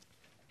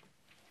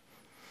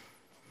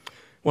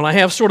Well, I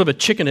have sort of a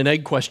chicken and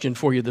egg question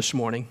for you this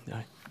morning.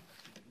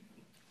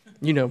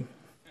 You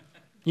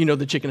know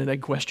the chicken and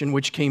egg question.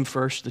 Which came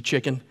first, the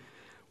chicken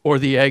or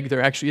the egg?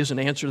 There actually is an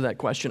answer to that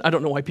question. I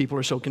don't know why people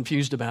are so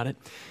confused about it.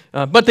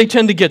 But they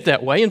tend to get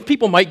that way, and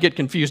people might get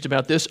confused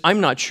about this. I'm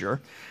not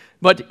sure.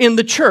 But in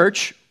the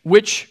church,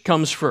 which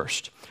comes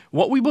first?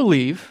 What we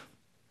believe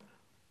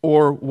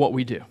or what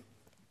we do?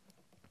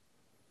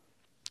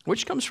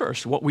 Which comes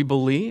first? What we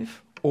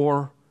believe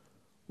or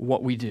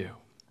what we do?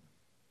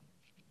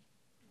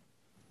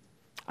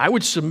 I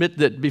would submit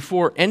that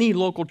before any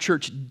local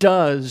church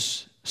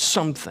does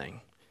something,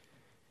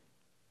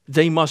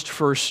 they must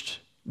first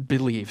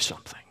believe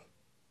something.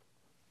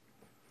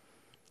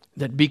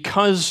 That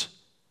because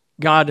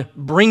God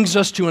brings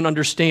us to an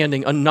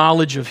understanding, a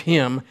knowledge of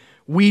Him,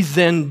 we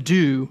then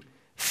do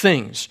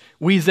things.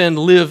 We then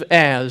live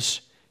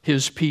as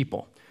His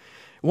people.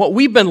 What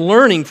we've been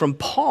learning from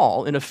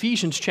Paul in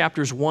Ephesians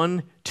chapters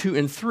 1, 2,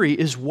 and 3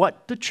 is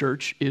what the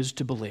church is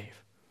to believe.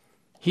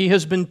 He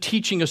has been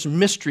teaching us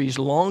mysteries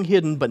long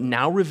hidden but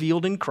now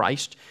revealed in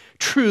Christ,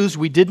 truths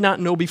we did not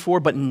know before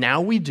but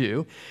now we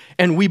do,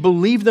 and we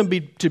believe them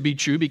to be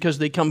true because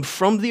they come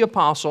from the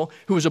apostle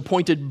who was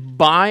appointed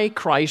by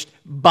Christ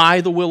by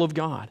the will of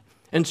God.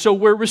 And so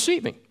we're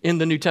receiving in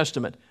the New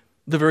Testament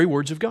the very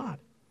words of God.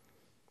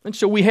 And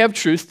so we have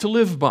truth to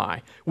live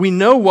by. We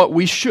know what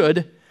we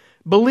should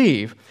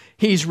believe.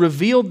 He's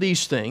revealed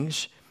these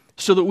things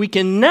so that we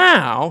can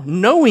now,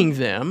 knowing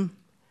them,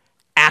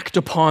 act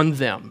upon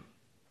them.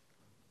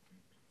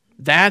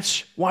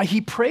 That's why he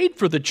prayed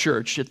for the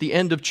church at the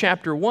end of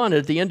chapter 1,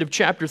 at the end of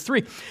chapter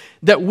 3,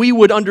 that we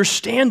would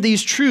understand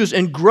these truths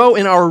and grow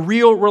in our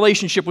real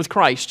relationship with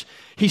Christ.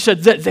 He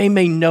said that they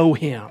may know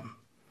Him.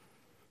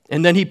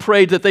 And then he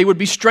prayed that they would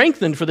be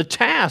strengthened for the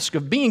task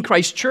of being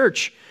Christ's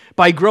church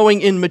by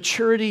growing in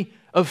maturity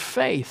of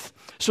faith.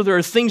 So there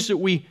are things that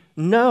we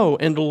know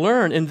and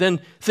learn, and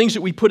then things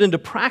that we put into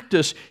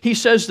practice. He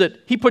says that,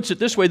 he puts it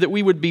this way, that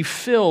we would be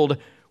filled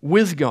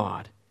with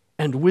God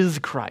and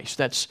with Christ.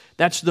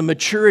 That's the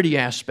maturity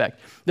aspect.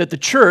 That the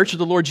church of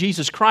the Lord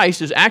Jesus Christ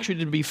is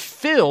actually to be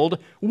filled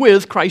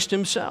with Christ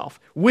Himself,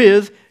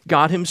 with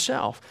God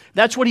Himself.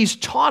 That's what He's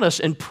taught us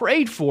and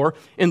prayed for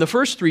in the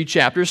first 3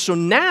 chapters. So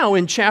now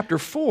in chapter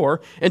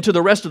 4 and to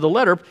the rest of the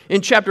letter,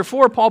 in chapter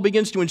 4, Paul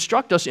begins to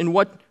instruct us in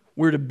what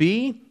we're to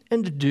be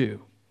and to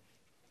do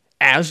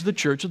as the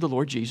church of the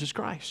Lord Jesus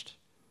Christ.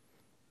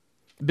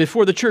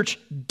 Before the church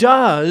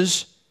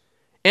does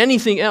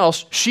anything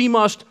else, she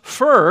must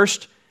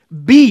first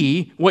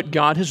be what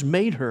God has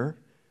made her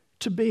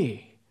to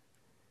be.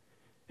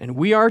 And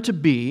we are to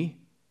be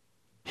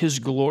His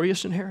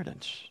glorious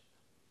inheritance,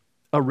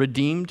 a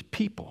redeemed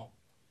people,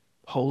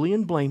 holy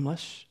and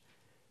blameless,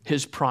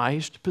 His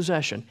prized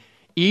possession.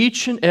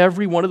 Each and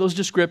every one of those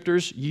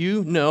descriptors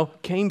you know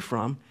came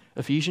from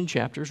Ephesians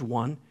chapters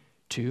 1,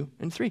 2,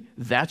 and 3.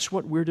 That's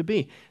what we're to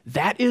be.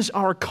 That is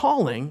our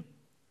calling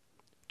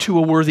to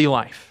a worthy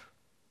life,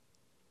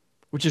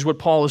 which is what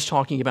Paul is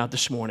talking about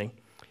this morning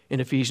in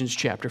Ephesians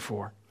chapter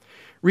 4.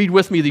 Read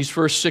with me these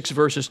first 6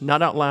 verses,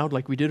 not out loud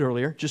like we did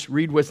earlier. Just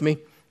read with me.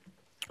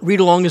 Read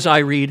along as I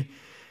read.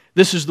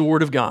 This is the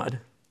word of God.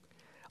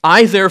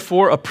 I,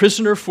 therefore, a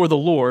prisoner for the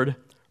Lord,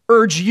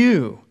 urge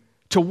you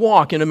to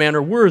walk in a manner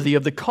worthy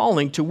of the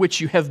calling to which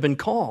you have been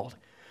called,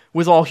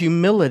 with all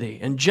humility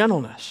and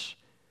gentleness,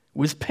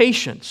 with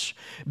patience,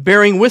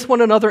 bearing with one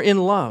another in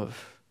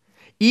love,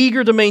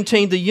 eager to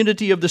maintain the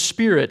unity of the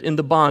Spirit in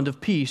the bond of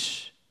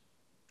peace.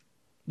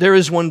 There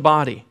is one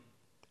body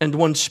and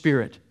one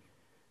Spirit,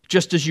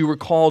 just as you were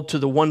called to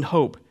the one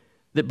hope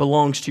that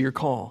belongs to your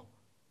call.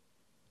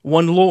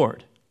 One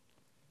Lord,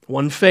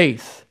 one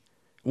faith,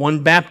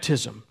 one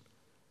baptism,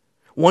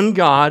 one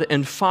God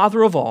and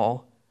Father of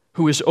all,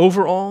 who is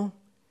over all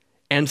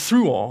and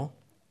through all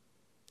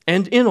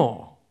and in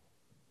all.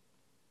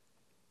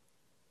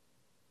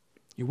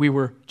 We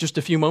were just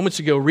a few moments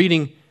ago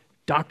reading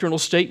doctrinal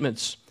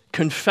statements,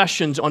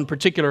 confessions on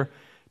particular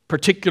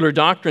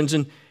doctrines,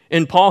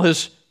 and Paul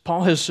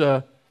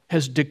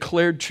has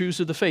declared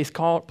truths of the faith.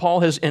 Paul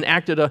has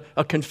enacted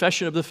a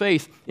confession of the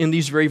faith in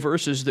these very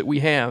verses that we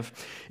have.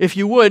 If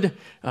you would,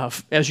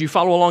 as you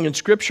follow along in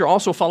Scripture,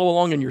 also follow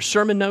along in your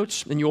sermon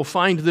notes, and you'll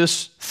find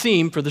this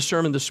theme for the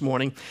sermon this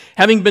morning.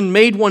 Having been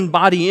made one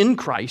body in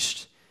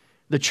Christ,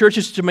 the church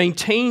is to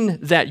maintain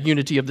that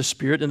unity of the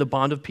Spirit in the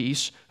bond of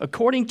peace,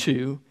 according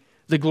to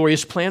the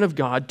glorious plan of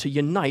God to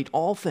unite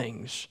all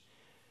things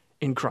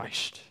in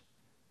Christ.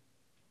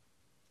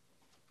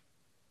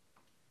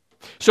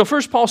 So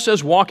first Paul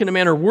says, walk in a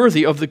manner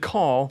worthy of the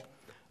call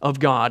of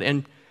God.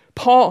 And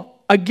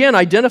Paul, again,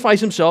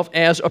 identifies himself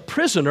as a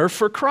prisoner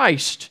for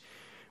Christ,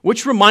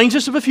 which reminds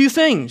us of a few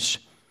things.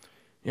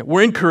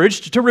 We're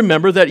encouraged to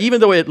remember that even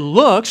though it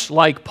looks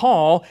like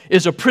Paul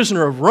is a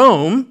prisoner of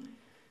Rome,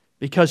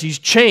 because he's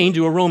chained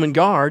to a Roman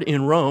guard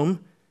in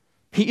Rome,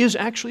 he is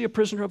actually a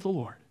prisoner of the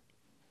Lord.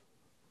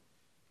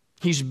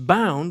 He's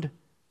bound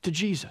to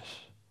Jesus,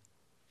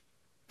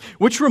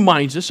 which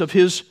reminds us of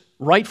His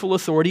rightful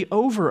authority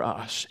over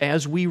us,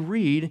 as we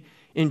read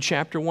in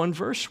chapter 1,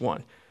 verse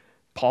 1.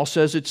 Paul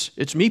says,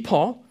 it's me,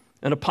 Paul,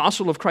 an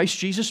apostle of Christ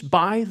Jesus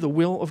by the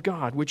will of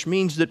God, which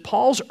means that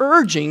Paul's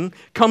urging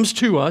comes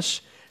to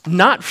us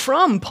not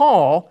from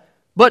Paul,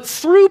 but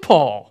through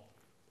Paul,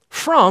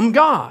 from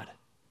God.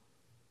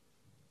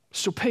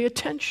 So pay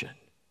attention.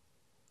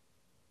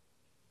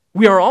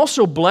 We are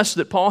also blessed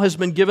that Paul has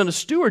been given a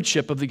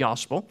stewardship of the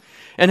gospel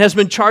and has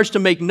been charged to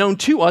make known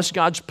to us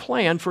God's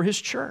plan for his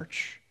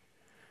church.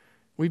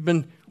 We've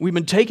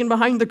been taken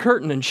behind the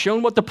curtain and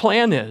shown what the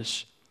plan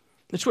is.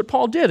 That's what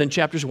Paul did in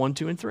chapters 1,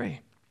 2, and 3.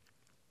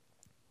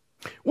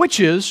 Which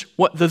is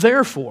what the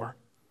therefore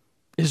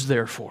is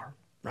there for,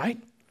 right?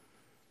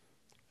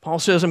 Paul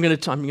says, I'm going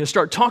to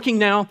start talking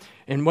now,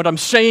 and what I'm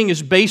saying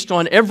is based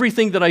on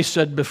everything that I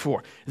said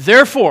before.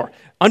 Therefore,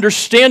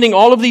 understanding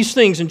all of these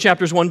things in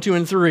chapters 1, 2,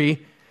 and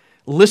 3,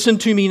 listen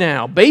to me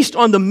now. Based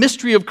on the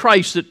mystery of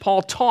Christ that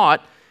Paul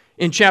taught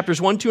in chapters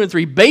 1, 2, and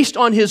 3, based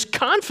on his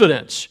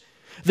confidence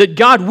that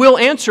God will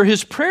answer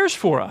his prayers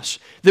for us,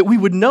 that we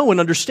would know and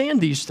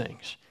understand these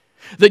things,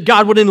 that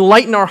God would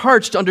enlighten our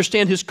hearts to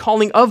understand his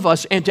calling of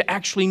us and to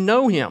actually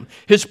know him,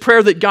 his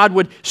prayer that God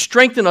would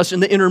strengthen us in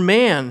the inner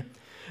man,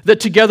 that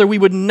together we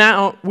would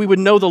know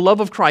the love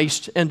of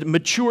Christ and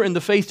mature in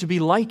the faith to be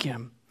like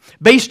him.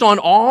 Based on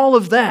all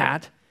of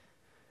that,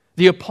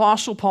 the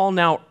Apostle Paul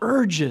now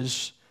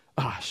urges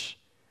us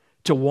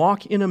to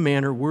walk in a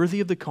manner worthy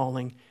of the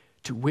calling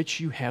to which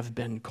you have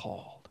been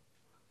called.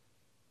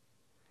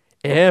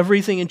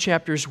 Everything in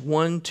chapters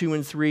 1, 2,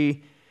 and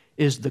 3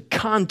 is the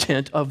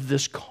content of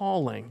this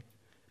calling,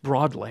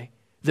 broadly,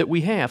 that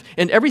we have.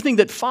 And everything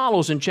that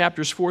follows in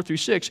chapters 4 through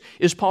 6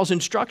 is Paul's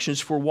instructions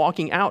for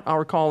walking out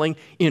our calling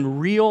in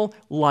real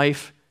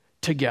life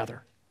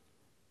together.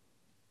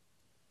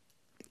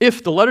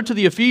 If the letter to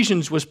the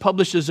Ephesians was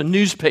published as a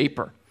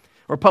newspaper,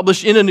 or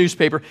published in a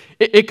newspaper,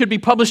 it could be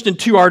published in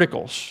 2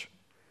 articles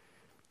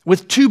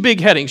with 2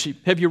 big headings.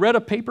 Have you read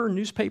a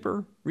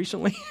newspaper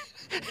recently?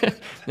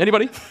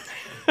 Anybody?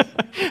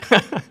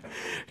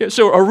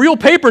 So a real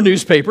paper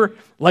newspaper,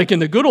 like in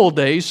the good old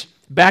days,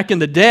 back in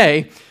the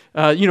day,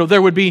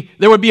 there would be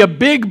a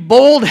big,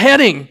 bold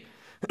heading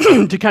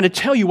to kind of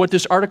tell you what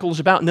this article is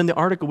about, and then the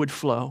article would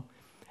flow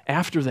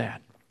after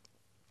that.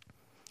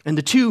 And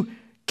the 2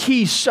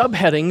 key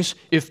subheadings,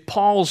 if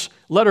Paul's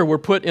letter were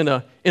put in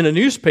a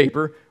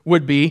newspaper,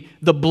 would be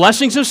the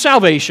blessings of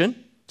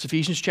salvation. It's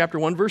Ephesians chapter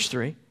 1, verse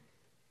 3.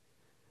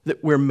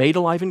 That we're made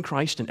alive in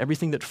Christ and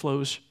everything that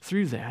flows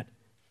through that.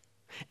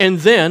 And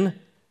then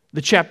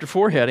the chapter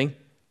 4 heading,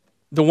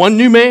 the one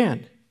new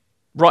man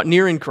brought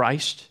near in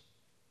Christ.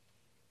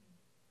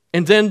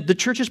 And then the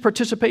church's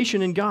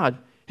participation in God,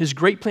 his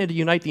great plan to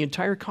unite the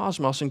entire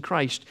cosmos in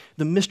Christ,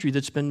 the mystery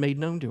that's been made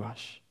known to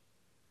us.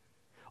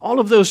 All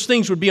of those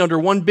things would be under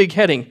one big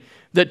heading,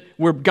 that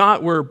we're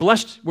to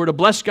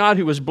bless God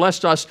who has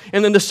blessed us.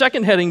 And then the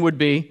second heading would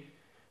be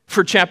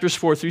for chapters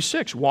 4 through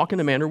 6, walk in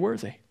a manner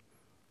worthy.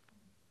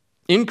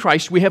 In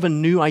Christ, we have a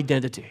new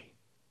identity.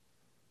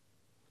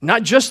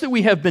 Not just that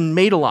we have been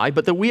made alive,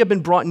 but that we have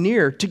been brought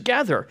near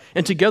together,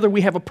 and together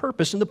we have a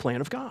purpose in the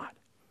plan of God.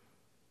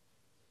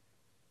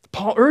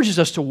 Paul urges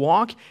us to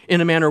walk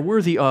in a manner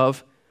worthy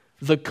of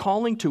the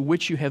calling to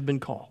which you have been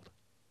called.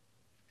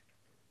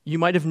 You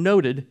might have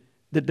noted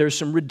that there's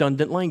some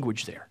redundant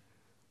language there.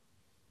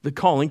 The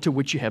calling to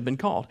which you have been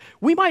called.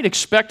 We might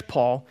expect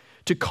Paul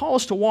to call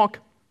us to walk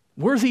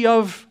worthy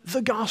of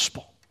the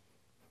gospel.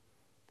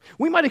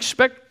 We might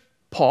expect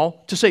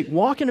Paul to say,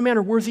 walk in a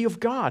manner worthy of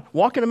God,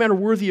 walk in a manner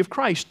worthy of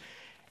Christ.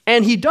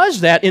 And he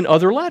does that in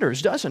other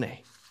letters, doesn't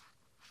he?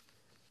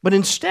 But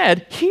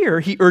instead, here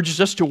he urges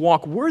us to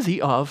walk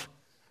worthy of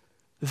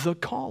the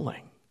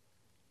calling.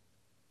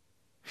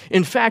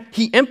 In fact,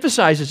 he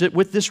emphasizes it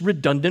with this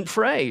redundant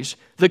phrase,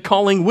 the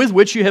calling with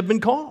which you have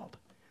been called.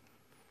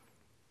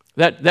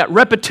 That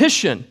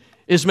repetition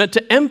is meant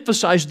to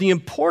emphasize the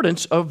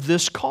importance of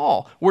this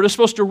call. We're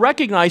supposed to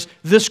recognize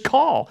this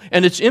call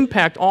and its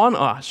impact on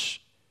us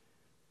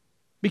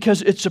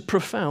because it's a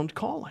profound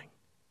calling.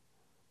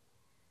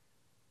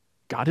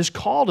 God has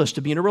called us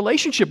to be in a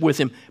relationship with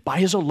him by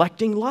his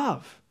electing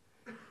love.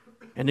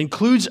 And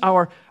includes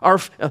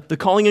the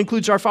calling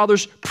includes our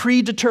Father's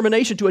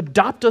predetermination to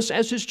adopt us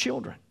as his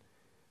children.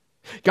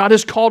 God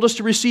has called us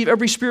to receive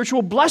every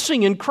spiritual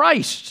blessing in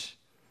Christ.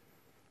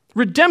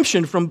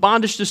 Redemption from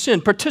bondage to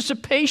sin,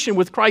 participation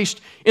with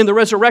Christ in the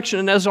resurrection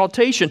and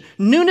exaltation,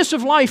 newness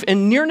of life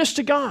and nearness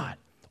to God.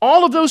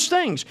 All of those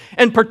things.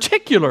 And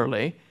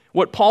particularly,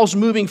 what Paul's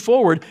moving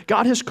forward,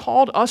 God has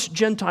called us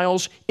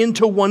Gentiles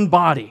into one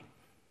body.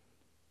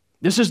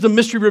 This is the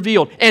mystery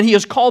revealed. And he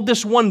has called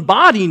this one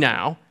body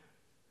now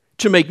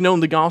to make known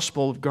the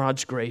gospel of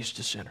God's grace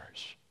to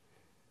sinners.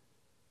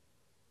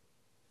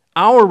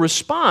 Our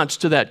response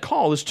to that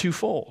call is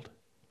twofold.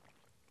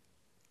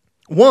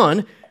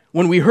 One,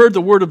 when we heard the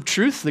word of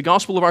truth, the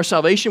gospel of our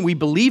salvation, we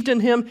believed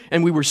in him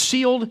and we were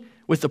sealed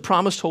with the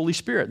promised Holy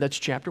Spirit. That's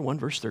chapter 1,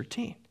 verse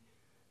 13.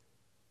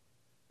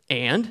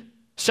 And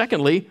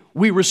secondly,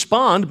 we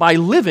respond by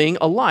living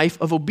a life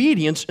of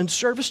obedience and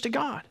service to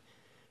God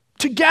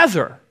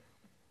together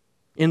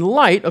in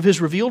light of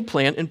his revealed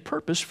plan and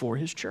purpose for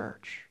his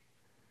church.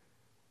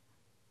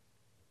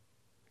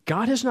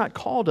 God has not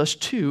called us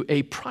to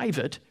a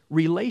private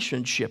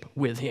relationship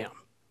with Him.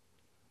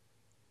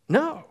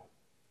 No.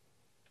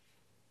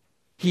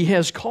 He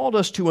has called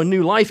us to a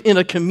new life in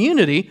a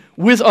community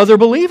with other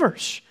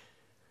believers.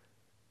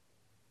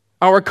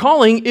 Our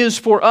calling is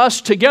for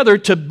us together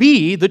to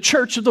be the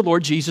church of the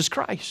Lord Jesus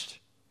Christ.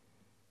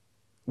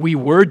 We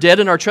were dead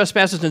in our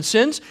trespasses and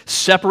sins,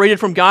 separated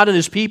from God and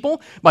His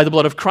people. By the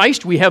blood of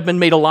Christ, we have been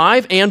made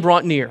alive and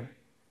brought near.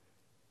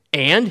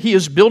 And He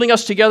is building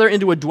us together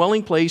into a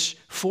dwelling place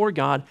for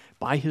God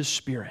by His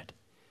Spirit.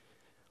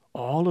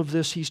 All of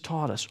this He's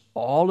taught us.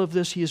 All of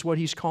this is what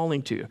He's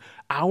calling to.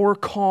 Our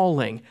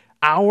calling,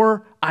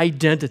 our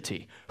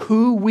identity,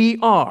 who we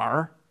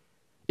are,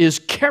 is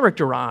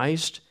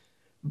characterized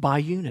by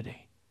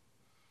unity.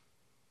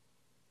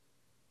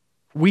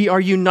 We are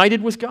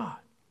united with God.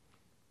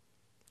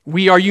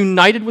 We are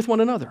united with one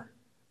another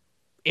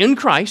in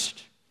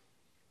Christ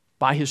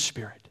by His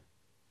Spirit.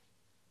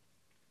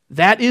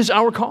 That is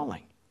our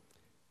calling.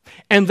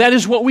 And that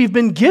is what we've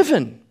been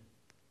given.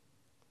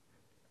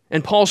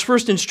 And Paul's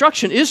first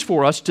instruction is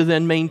for us to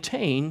then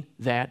maintain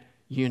that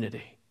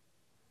unity.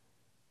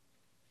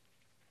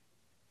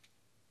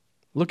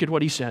 Look at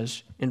what he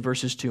says in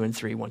verses 2 and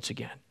 3 once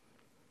again.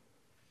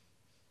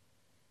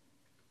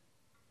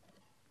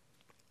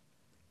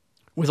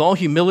 With all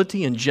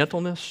humility and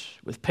gentleness,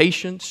 with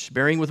patience,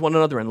 bearing with one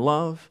another in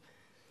love,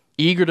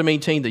 eager to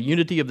maintain the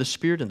unity of the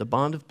Spirit and the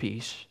bond of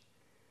peace.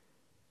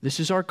 This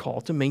is our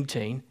call to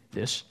maintain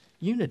this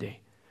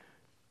unity.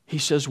 He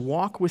says,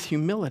 walk with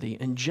humility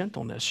and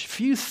gentleness.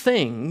 Few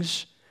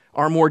things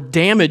are more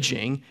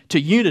damaging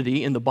to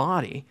unity in the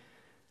body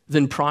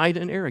than pride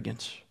and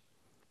arrogance.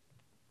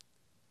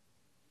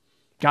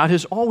 God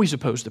has always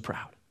opposed the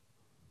proud.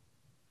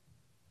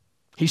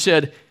 He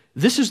said,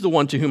 this is the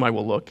one to whom I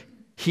will look,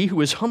 he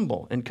who is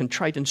humble and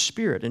contrite in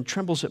spirit and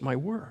trembles at my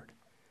word.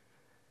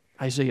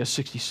 Isaiah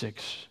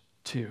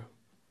 66:2.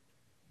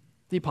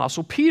 The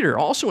Apostle Peter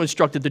also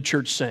instructed the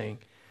church, saying,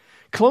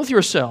 clothe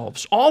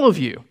yourselves, all of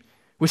you,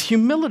 with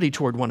humility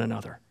toward one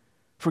another,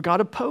 for God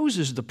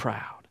opposes the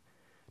proud,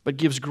 but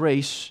gives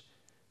grace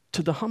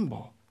to the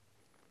humble.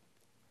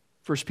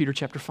 1 Peter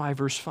chapter 5,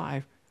 verse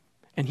 5,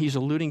 and he's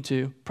alluding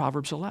to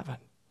Proverbs 11.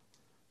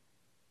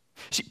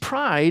 See,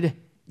 pride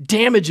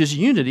damages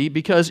unity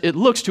because it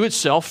looks to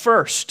itself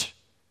first.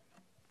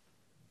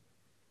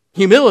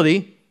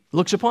 Humility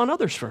looks upon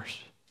others first.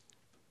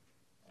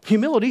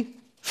 Humility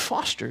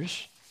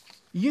fosters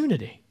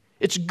unity.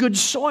 It's good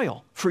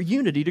soil for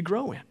unity to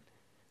grow in.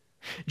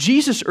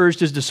 Jesus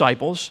urged His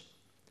disciples,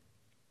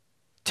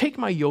 take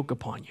my yoke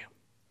upon you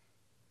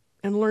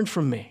and learn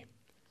from me,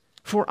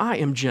 for I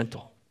am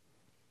gentle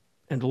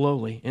and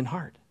lowly in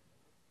heart.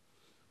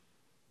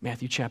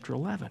 Matthew chapter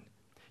 11.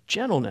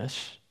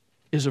 Gentleness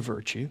is a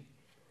virtue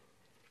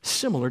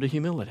similar to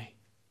humility.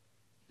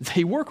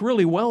 They work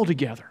really well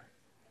together.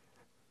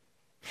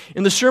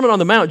 In the Sermon on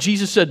the Mount,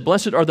 Jesus said,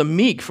 blessed are the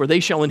meek, for they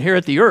shall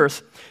inherit the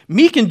earth.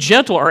 Meek and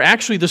gentle are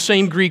actually the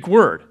same Greek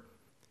word,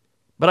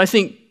 but I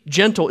think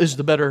gentle is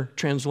the better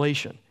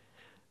translation.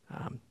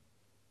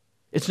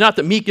 It's not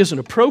that meek isn't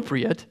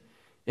appropriate,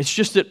 it's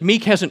just that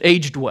meek hasn't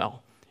aged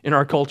well in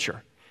our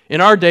culture. In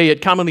our day,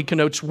 it commonly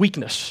connotes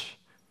weakness.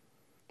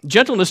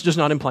 Gentleness does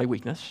not imply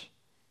weakness,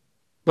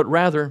 but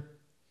rather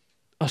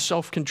a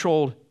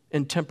self-controlled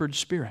and tempered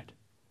spirit.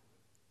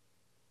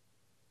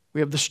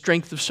 We have the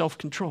strength of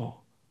self-control.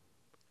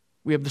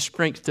 We have the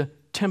strength to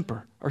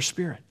temper our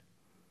spirit.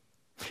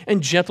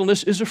 And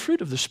gentleness is a fruit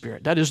of the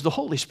Spirit. That is the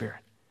Holy Spirit.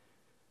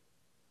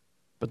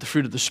 But the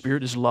fruit of the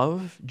Spirit is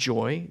love,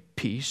 joy,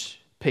 peace,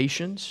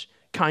 patience,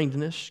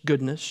 kindness,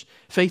 goodness,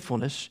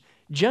 faithfulness,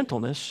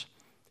 gentleness,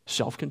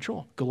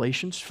 self-control.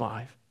 Galatians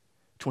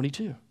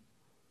 5:22.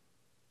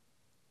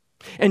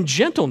 And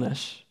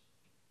gentleness,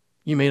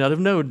 you may not have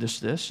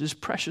noticed this, is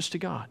precious to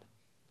God.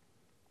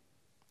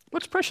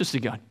 What's precious to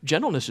God?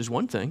 Gentleness is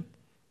one thing.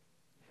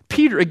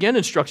 Peter again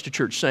instructs the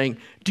church, saying,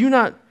 do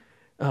not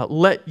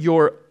let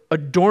your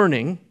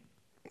adorning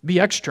be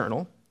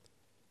external,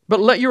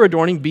 but let your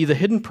adorning be the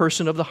hidden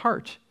person of the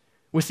heart,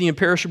 with the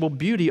imperishable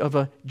beauty of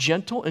a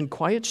gentle and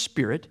quiet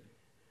spirit,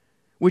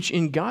 which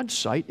in God's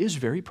sight is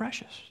very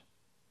precious.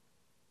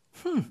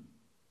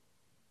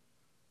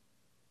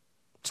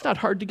 It's not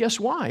hard to guess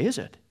why, is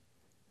it?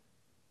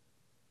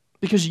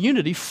 Because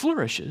unity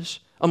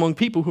flourishes among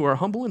people who are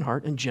humble in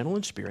heart and gentle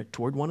in spirit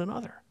toward one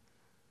another.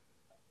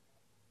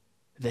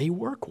 They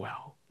work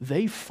well.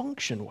 They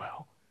function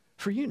well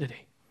for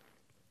unity.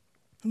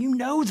 You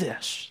know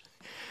this.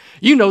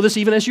 You know this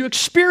even as you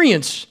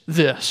experience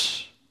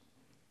this,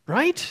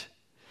 right?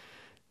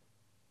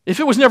 If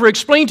it was never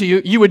explained to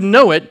you, you would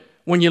know it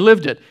when you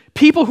lived it.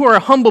 People who are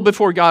humble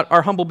before God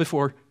are humble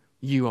before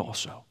you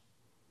also.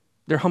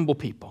 They're humble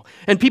people.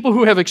 And people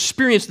who have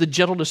experienced the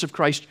gentleness of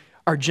Christ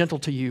are gentle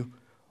to you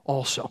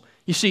also.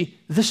 You see,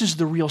 this is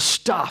the real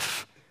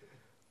stuff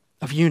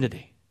of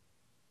unity.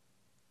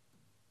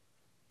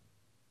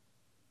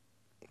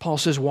 Paul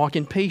says, walk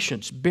in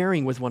patience,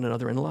 bearing with one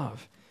another in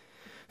love.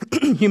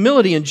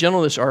 Humility and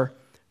gentleness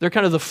they're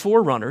kind of the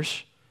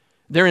forerunners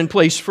They're in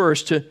place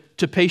first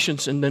to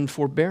patience and then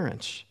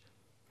forbearance.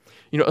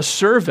 You know, a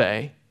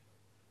survey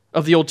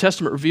of the Old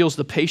Testament reveals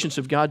the patience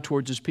of God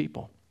towards his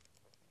people.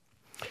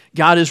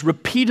 God is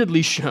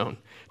repeatedly shown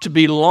to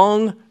be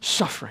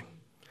long-suffering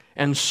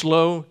and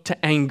slow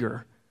to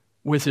anger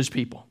with his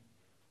people.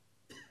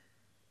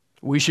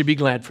 We should be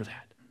glad for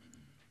that.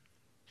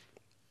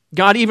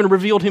 God even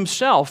revealed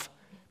himself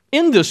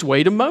in this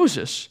way to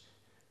Moses.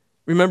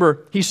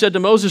 Remember, he said to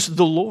Moses,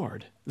 the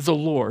Lord,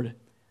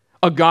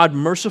 a God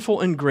merciful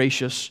and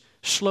gracious,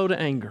 slow to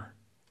anger,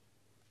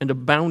 and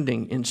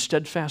abounding in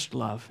steadfast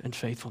love and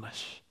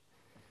faithfulness.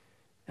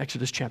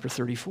 Exodus chapter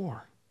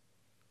 34.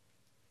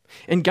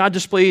 And God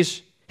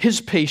displays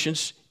his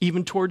patience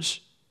even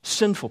towards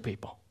sinful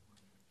people.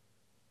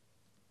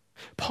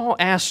 Paul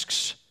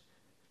asks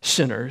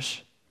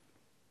sinners,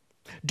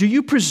 do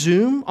you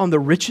presume on the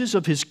riches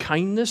of his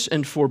kindness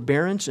and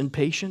forbearance and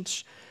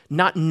patience,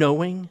 not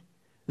knowing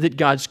that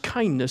God's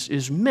kindness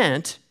is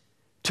meant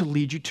to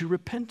lead you to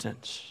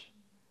repentance?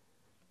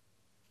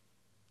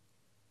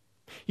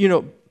 You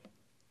know,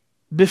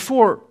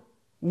 before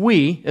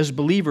we as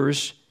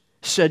believers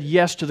said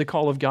yes to the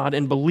call of God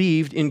and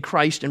believed in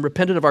Christ and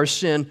repented of our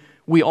sin,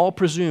 we all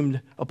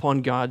presumed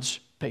upon God's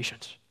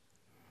patience.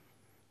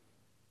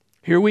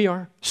 Here we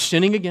are,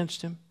 sinning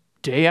against him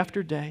day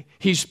after day.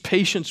 He's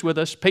patient with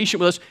us,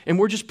 and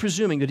we're just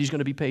presuming that he's going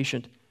to be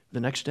patient the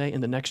next day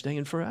and the next day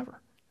and forever.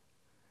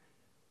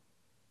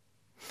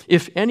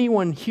 If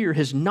anyone here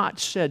has not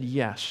said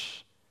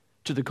yes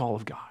to the call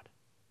of God,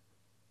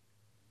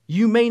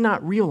 you may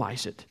not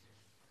realize it,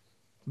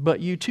 but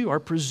you too are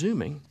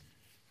presuming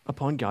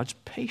upon God's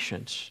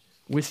patience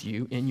with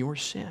you in your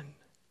sin.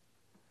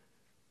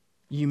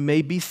 You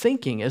may be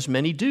thinking, as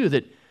many do,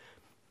 that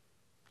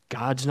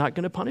God's not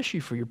going to punish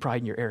you for your pride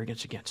and your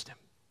arrogance against him.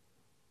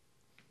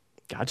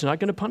 God's not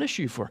going to punish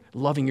you for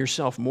loving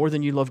yourself more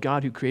than you love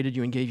God who created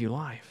you and gave you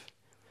life.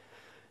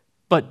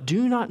 But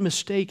do not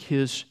mistake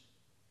his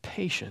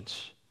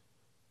patience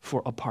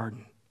for a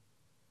pardon.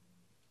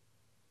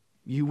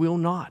 You will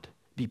not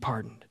be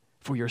pardoned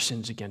for your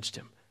sins against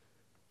him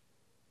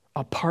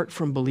apart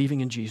from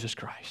believing in Jesus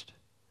Christ.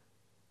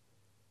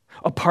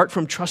 Apart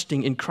from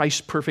trusting in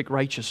Christ's perfect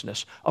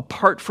righteousness,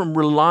 apart from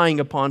relying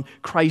upon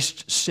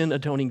Christ's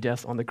sin-atoning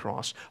death on the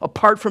cross,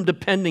 apart from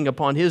depending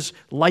upon his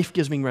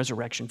life-giving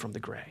resurrection from the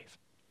grave.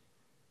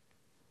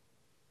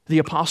 The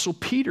Apostle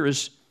Peter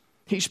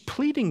he's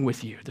pleading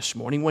with you this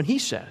morning when he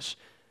says,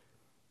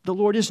 the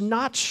Lord is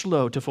not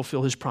slow to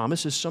fulfill his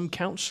promise, as some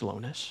count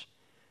slowness,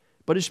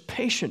 but is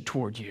patient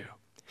toward you,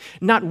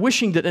 not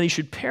wishing that any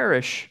should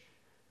perish,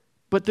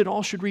 but that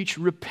all should reach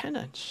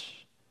repentance.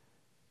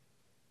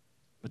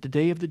 But the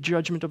day of the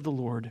judgment of the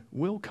Lord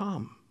will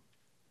come.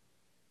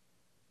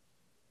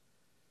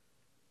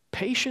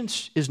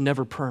 Patience is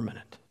never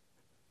permanent.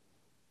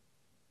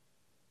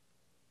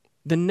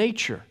 The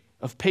nature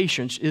of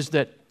patience is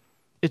that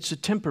it's a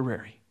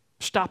temporary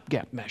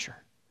stopgap measure.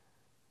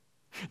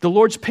 The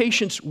Lord's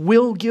patience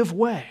will give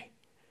way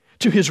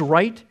to his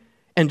right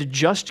and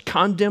just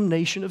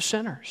condemnation of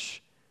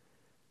sinners,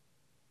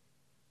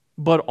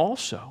 but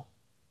also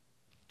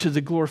to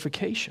the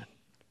glorification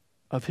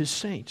of his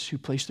saints who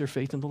place their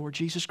faith in the Lord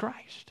Jesus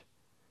Christ.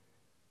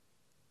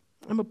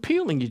 I'm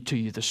appealing to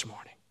you this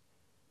morning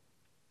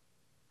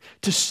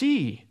to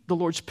see the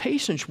Lord's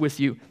patience with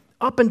you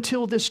up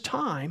until this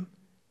time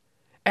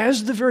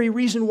as the very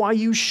reason why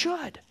you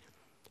should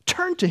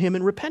turn to him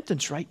in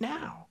repentance right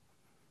now.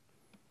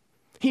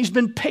 He's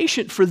been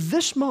patient for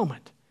this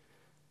moment,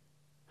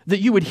 that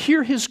you would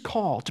hear his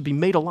call to be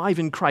made alive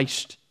in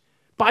Christ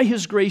by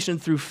his grace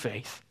and through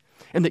faith,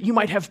 and that you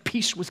might have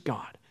peace with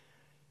God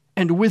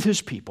and with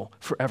his people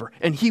forever.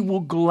 And he will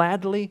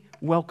gladly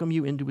welcome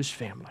you into his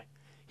family.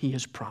 He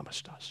has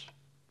promised us.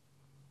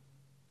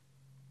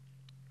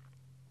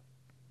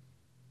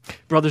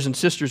 Brothers and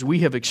sisters,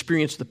 we have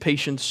experienced the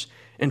patience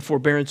and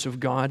forbearance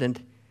of God,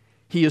 and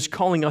he is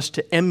calling us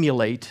to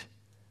emulate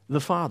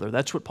the Father.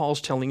 That's what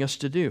Paul's telling us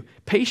to do.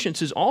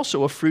 Patience is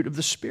also a fruit of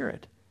the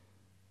Spirit.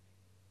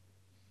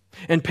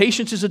 And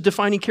patience is a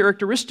defining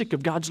characteristic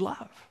of God's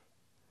love.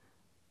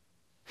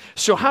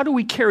 So how do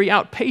we carry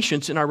out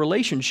patience in our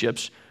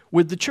relationships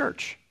with the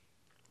church?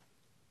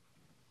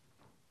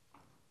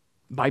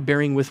 By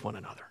bearing with one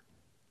another.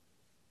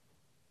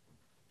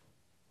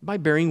 By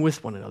bearing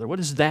with one another. What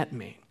does that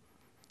mean?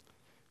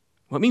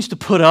 Well, it means to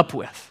put up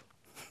with.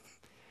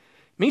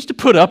 It means to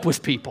put up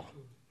with people.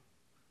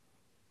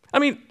 I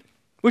mean,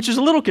 which is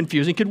a little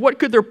confusing. What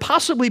could there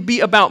possibly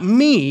be about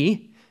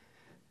me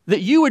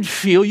that you would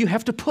feel you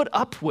have to put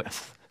up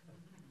with?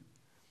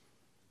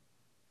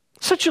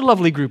 Such a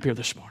lovely group here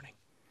this morning.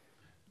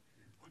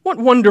 What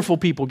wonderful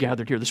people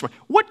gathered here this morning.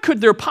 What could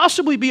there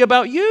possibly be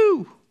about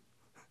you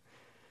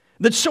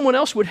that someone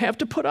else would have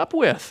to put up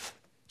with?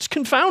 It's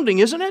confounding,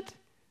 isn't it?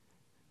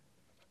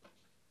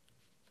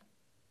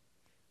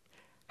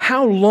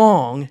 How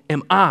long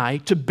am I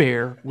to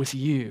bear with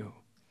you?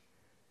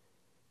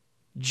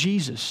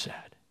 Jesus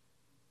said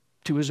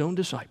to his own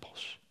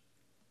disciples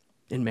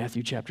in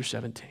Matthew chapter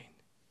 17.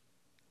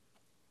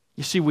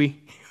 You see,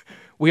 we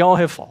We all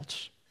have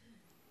faults.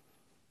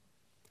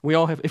 We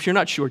all have, if you're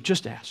not sure,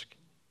 just ask.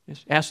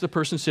 Just ask the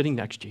person sitting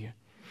next to you.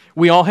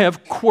 We all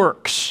have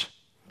quirks.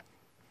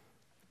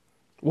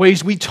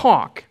 Ways we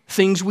talk,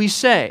 things we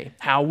say,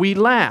 how we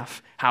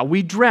laugh, how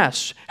we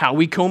dress, how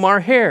we comb our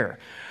hair,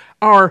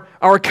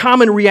 our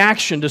common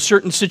reaction to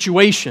certain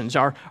situations,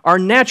 our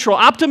natural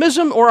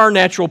optimism or our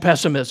natural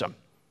pessimism.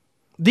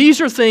 These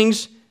are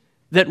things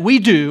that we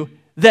do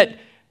that,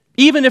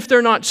 even if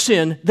they're not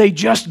sin, they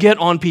just get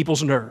on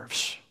people's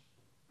nerves.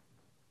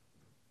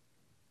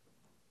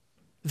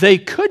 They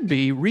could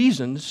be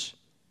reasons,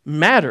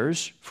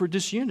 matters for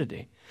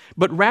disunity.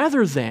 But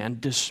rather than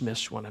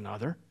dismiss one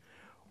another,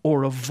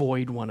 or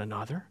avoid one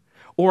another,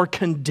 or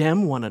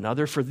condemn one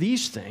another for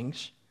these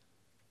things,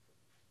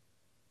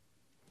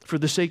 for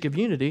the sake of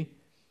unity,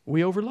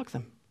 we overlook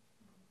them.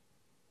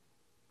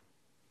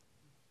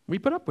 We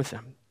put up with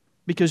them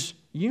because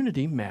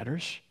unity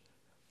matters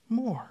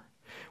more.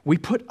 We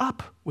put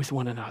up with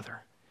one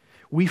another.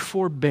 We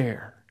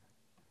forbear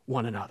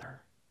one another.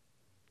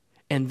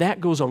 And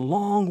that goes a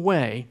long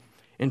way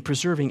in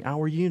preserving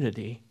our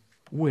unity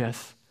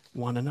with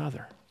one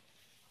another.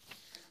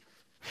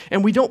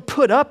 And we don't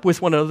put up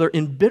with one another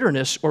in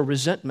bitterness or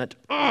resentment.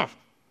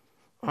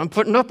 I'm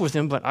putting up with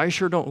him, but I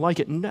sure don't like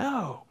it.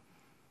 No.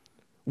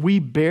 We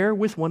bear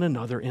with one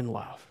another in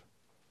love.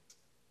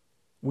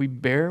 We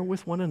bear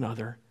with one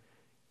another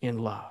in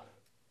love.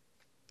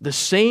 The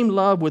same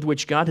love with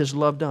which God has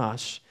loved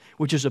us,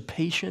 which is a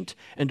patient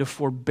and a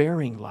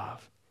forbearing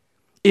love,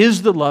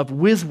 is the love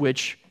with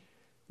which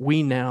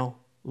we now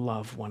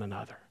love one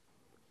another.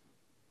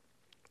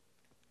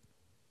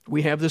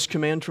 We have this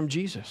command from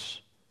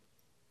Jesus.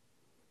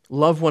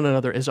 Love one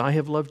another as I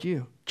have loved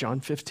you. John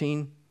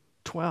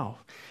 15:12.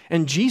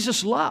 And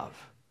Jesus'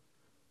 love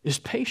is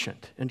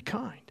patient and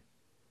kind,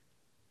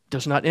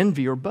 does not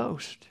envy or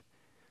boast,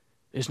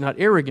 is not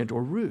arrogant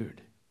or rude.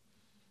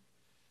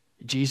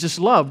 Jesus'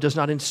 love does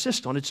not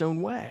insist on its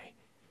own way.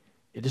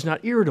 It is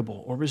not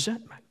irritable or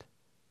resentment.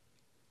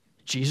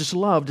 Jesus'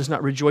 love does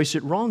not rejoice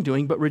at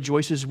wrongdoing, but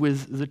rejoices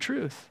with the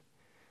truth.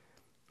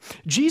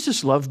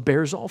 Jesus' love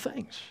bears all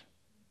things,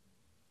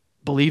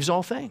 believes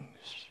all things,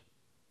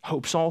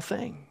 hopes all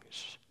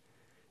things,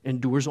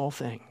 endures all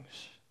things.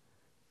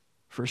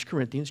 1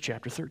 Corinthians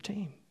chapter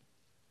 13.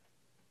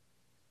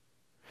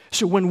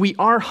 So when we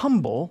are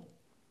humble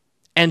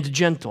and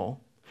gentle,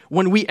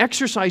 when we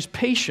exercise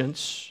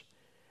patience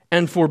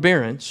and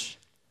forbearance,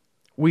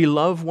 we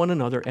love one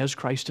another as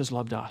Christ has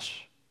loved us.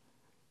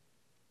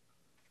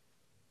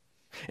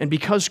 And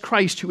because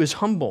Christ, who is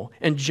humble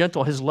and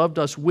gentle, has loved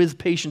us with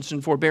patience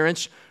and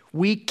forbearance,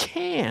 we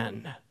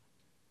can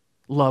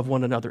love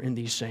one another in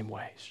these same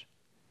ways.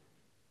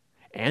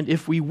 And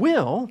if we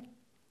will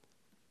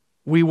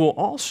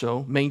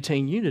also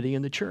maintain unity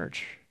in the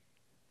church.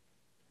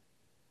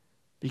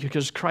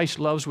 Because Christ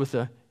loves with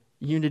a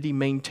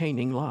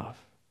unity-maintaining love.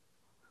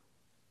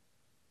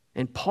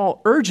 And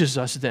Paul urges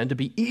us then to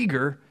be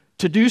eager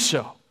to do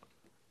so.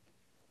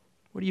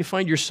 What do you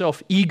find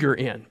yourself eager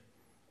in?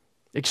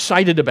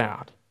 Excited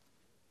about?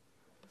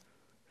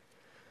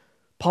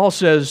 Paul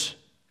says,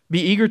 be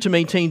eager to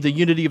maintain the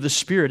unity of the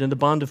Spirit and the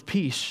bond of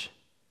peace.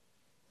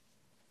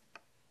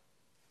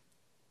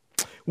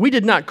 We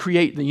did not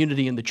create the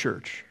unity in the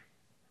church,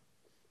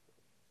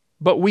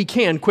 but we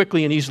can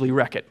quickly and easily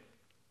wreck it.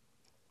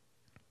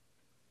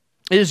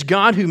 It is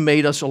God who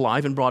made us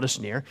alive and brought us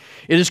near.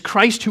 It is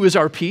Christ who is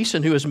our peace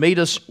and who has made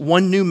us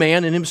one new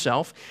man in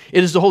himself.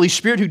 It is the Holy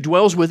Spirit who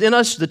dwells within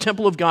us, the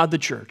temple of God, the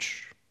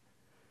church.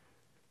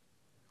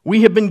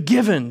 We have been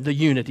given the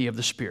unity of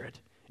the Spirit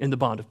in the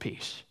bond of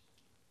peace.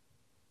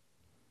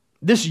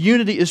 This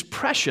unity is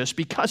precious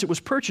because it was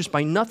purchased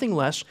by nothing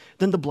less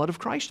than the blood of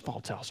Christ, Paul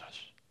tells us.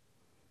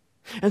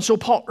 And so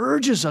Paul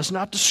urges us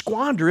not to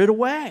squander it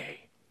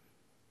away,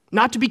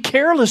 not to be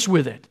careless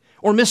with it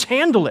or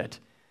mishandle it,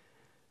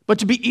 but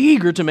to be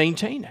eager to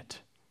maintain it.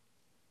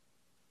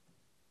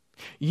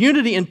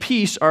 Unity and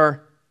peace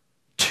are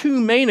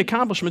two main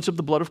accomplishments of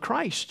the blood of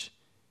Christ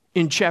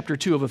in chapter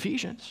 2 of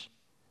Ephesians.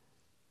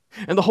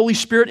 And the Holy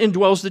Spirit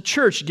indwells the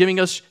church, giving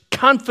us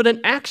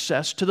confident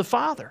access to the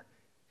Father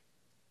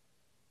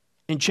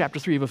in chapter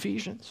 3 of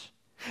Ephesians.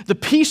 The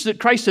peace that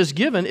Christ has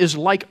given is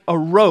like a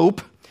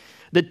rope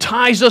that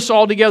ties us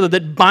all together,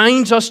 that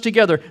binds us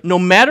together, no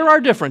matter our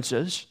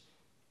differences,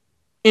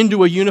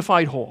 into a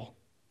unified whole.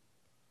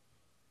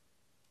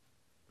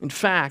 In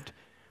fact,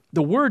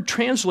 the word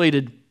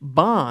translated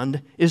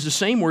bond is the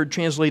same word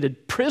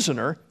translated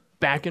prisoner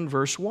back in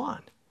verse 1.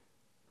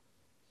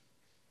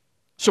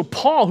 So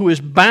Paul, who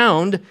is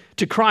bound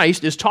to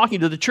Christ, is talking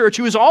to the church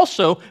who is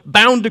also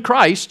bound to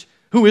Christ,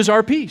 who is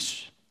our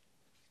peace.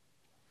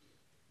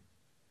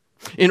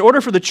 In order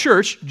for the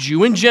church,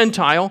 Jew and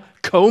Gentile,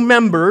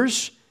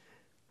 co-members,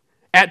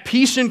 at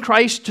peace in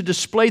Christ to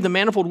display the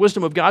manifold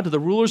wisdom of God to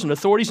the rulers and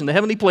authorities in the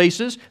heavenly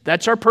places,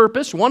 that's our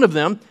purpose, one of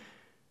them,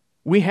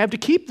 we have to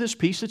keep this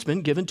peace that's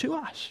been given to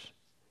us.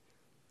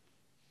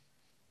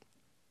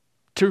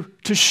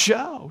 to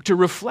show, to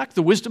reflect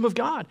the wisdom of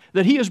God,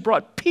 that he has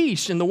brought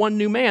peace in the one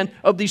new man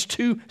of these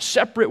two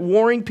separate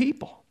warring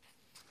people.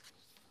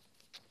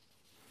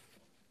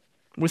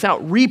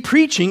 Without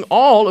re-preaching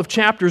all of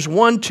chapters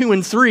 1, 2,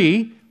 and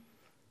 3,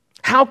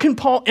 how can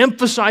Paul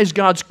emphasize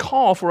God's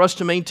call for us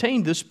to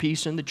maintain this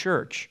peace in the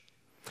church?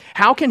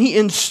 How can he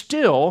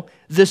instill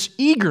this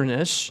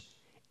eagerness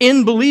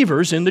in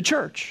believers in the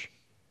church?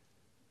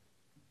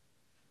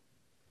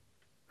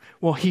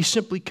 Well, he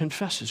simply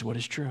confesses what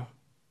is true.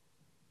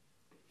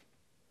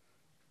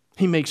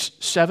 He makes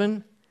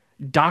 7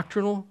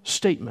 doctrinal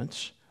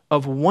statements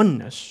of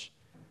oneness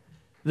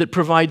that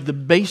provide the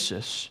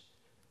basis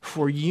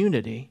for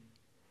unity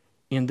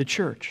in the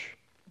church.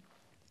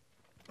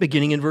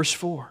 Beginning in verse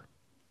 4.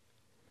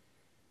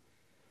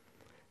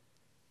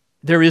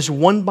 There is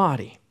one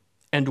body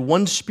and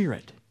one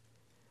Spirit,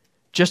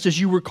 just as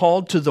you were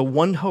called to the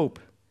one hope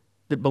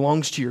that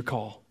belongs to your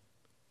call.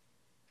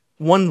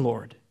 One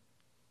Lord,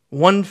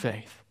 one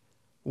faith,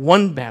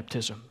 one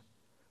baptism,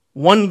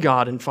 one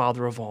God and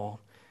Father of all,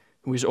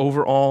 who is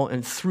over all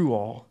and through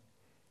all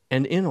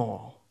and in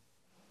all.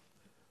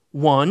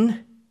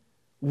 One.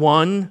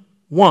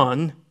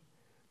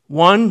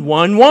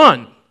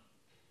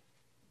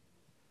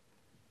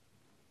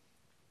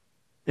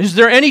 Is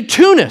there any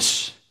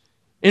two-ness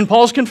in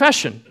Paul's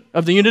confession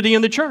of the unity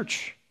in the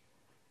church?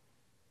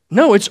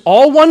 No, it's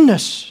all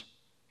oneness.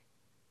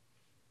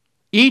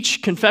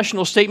 Each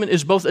confessional statement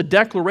is both a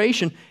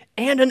declaration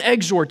and an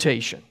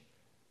exhortation.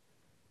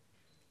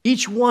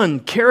 Each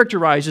one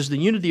characterizes the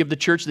unity of the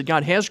church that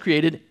God has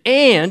created,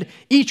 and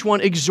each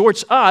one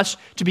exhorts us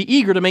to be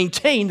eager to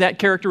maintain that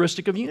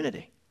characteristic of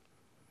unity.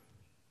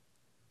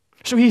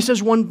 So he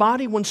says one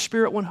body, one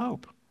Spirit, one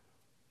hope.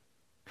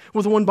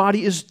 Well, the one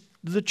body is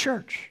the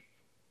church.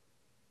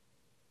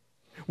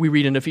 We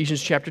read in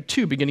Ephesians chapter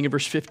 2, beginning in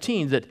verse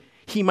 15, that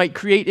he might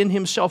create in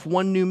himself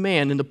one new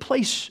man in the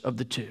place of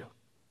the two,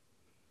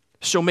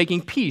 so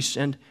making peace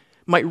and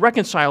might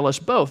reconcile us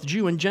both,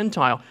 Jew and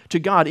Gentile, to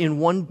God in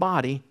one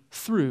body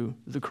through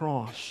the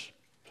cross.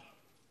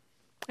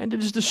 And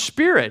it is the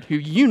Spirit who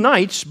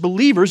unites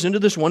believers into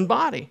this one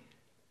body.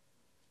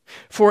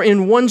 For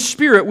in one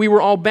Spirit we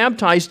were all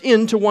baptized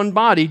into one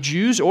body,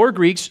 Jews or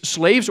Greeks,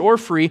 slaves or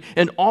free,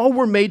 and all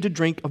were made to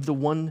drink of the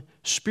one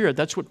Spirit.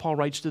 That's what Paul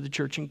writes to the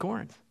church in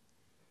Corinth.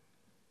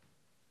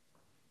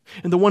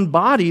 And the one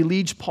body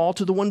leads Paul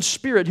to the one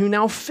Spirit who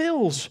now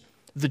fills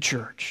the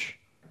church.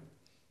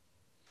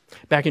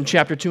 Back in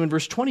chapter 2 and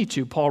verse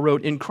 22, Paul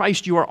wrote, "In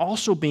Christ you are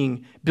also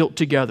being built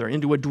together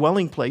into a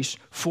dwelling place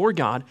for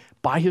God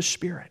by His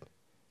Spirit.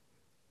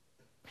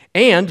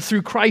 And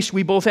through Christ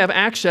we both have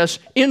access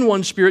in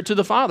one Spirit to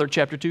the Father,"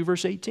 chapter 2,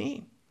 verse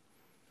 18.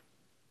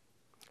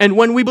 "And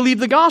when we believe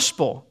the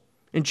gospel,"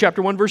 in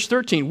chapter 1, verse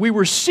 13, "we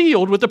were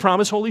sealed with the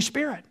promised Holy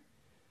Spirit."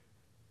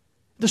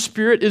 The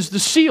Spirit is the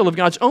seal of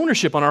God's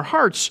ownership on our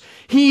hearts.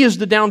 He is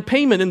the down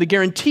payment and the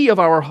guarantee of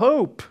our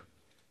hope.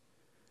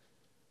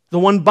 The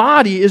one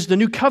body is the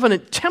new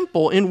covenant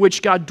temple in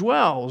which God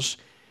dwells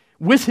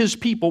with His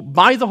people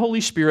by the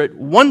Holy Spirit,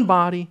 one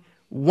body,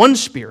 one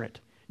Spirit,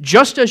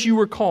 just as you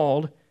were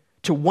called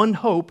to one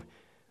hope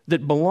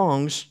that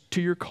belongs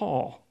to your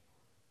call.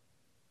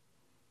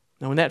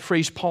 Now, in that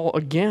phrase, Paul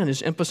again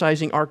is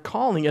emphasizing our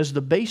calling as the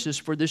basis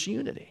for this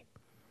unity.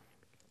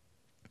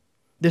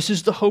 This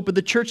is the hope of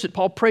the church that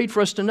Paul prayed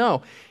for us to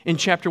know. In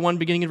chapter 1,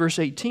 beginning in verse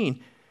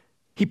 18,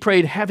 he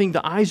prayed, "Having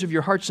the eyes of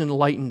your hearts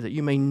enlightened, that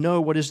you may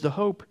know what is the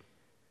hope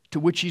to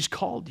which He's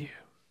called you."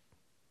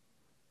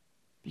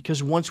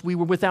 Because once we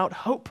were without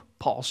hope,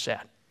 Paul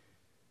said.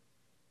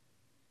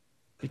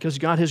 Because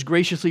God has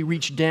graciously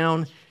reached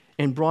down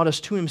and brought us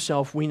to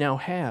Himself, we now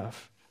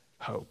have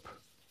hope.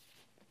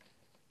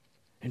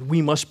 And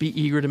we must be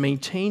eager to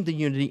maintain the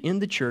unity in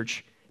the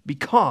church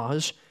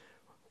because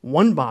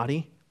one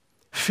body,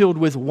 filled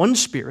with one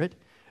Spirit,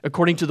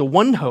 according to the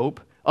one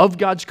hope of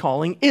God's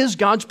calling, is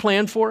God's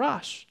plan for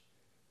us.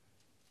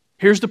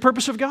 Here's the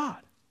purpose of God.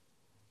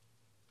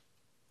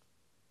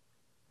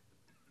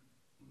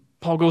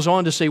 Paul goes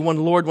on to say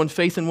one Lord, one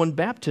faith, and one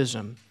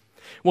baptism.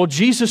 Well,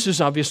 Jesus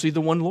is obviously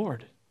the one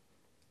Lord.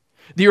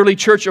 The early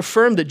church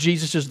affirmed that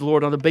Jesus is the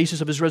Lord on the basis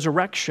of His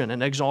resurrection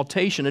and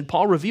exaltation, and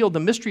Paul revealed the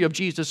mystery of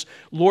Jesus'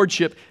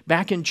 lordship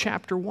back in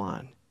chapter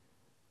 1.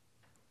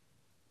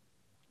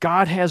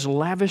 God has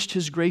lavished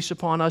His grace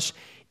upon us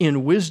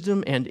in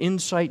wisdom and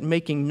insight,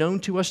 making known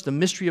to us the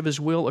mystery of His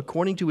will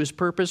according to His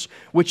purpose,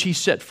 which He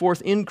set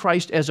forth in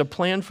Christ as a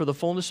plan for the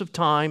fullness of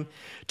time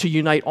to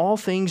unite all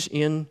things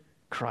in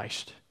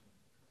Christ.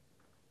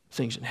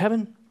 Things in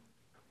heaven,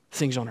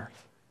 things on earth.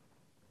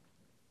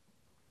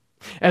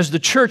 As the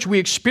church, we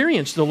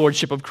experience the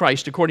lordship of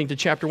Christ according to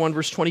chapter 1,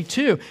 verse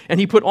 22. And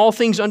He put all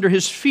things under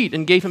His feet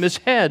and gave Him His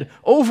head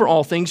over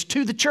all things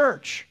to the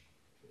church,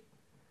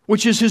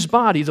 which is His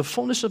body, the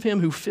fullness of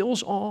Him who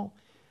fills all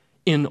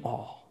in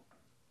all.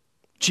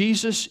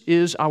 Jesus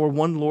is our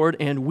one Lord,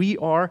 and we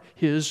are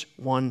His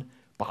one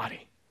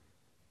body.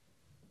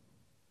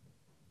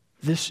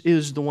 This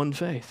is the one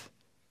faith.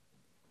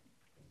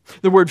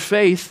 The word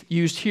faith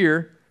used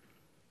here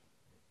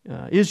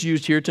is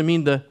used here to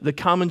mean the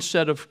common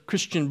set of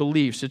Christian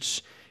beliefs.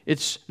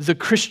 It's the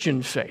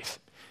Christian faith.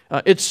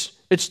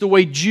 It's the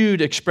way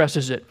Jude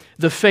expresses it,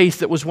 the faith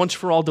that was once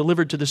for all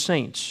delivered to the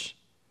saints.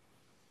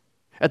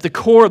 At the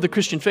core of the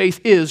Christian faith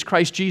is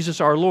Christ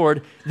Jesus our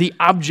Lord, the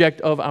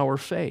object of our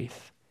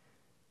faith.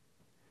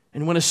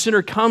 And when a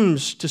sinner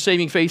comes to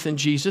saving faith in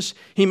Jesus,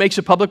 he makes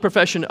a public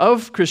profession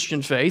of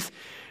Christian faith,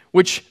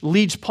 which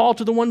leads Paul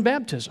to the one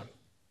baptism.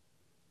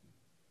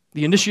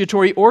 The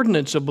initiatory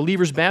ordinance of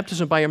believers'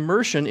 baptism by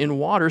immersion in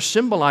water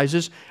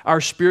symbolizes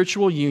our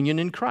spiritual union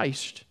in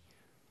Christ.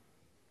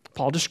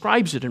 Paul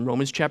describes it in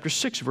Romans chapter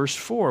 6, verse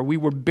 4. We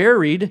were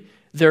buried,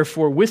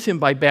 therefore, with him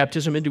by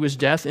baptism into his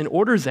death, in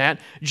order that,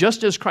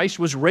 just as Christ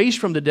was raised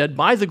from the dead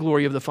by the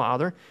glory of the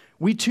Father,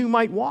 we too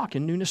might walk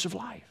in newness of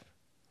life.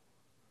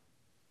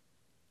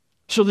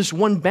 So this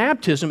one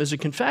baptism is a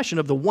confession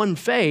of the one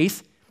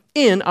faith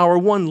in our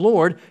one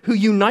Lord who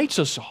unites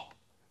us all.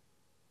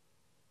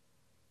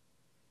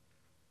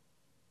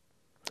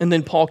 And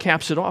then Paul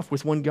caps it off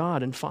with one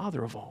God and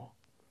Father of all.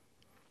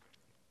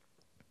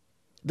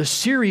 The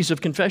series of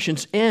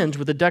confessions ends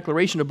with a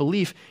declaration of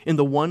belief in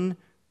the one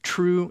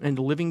true and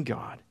living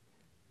God.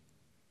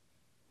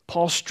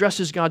 Paul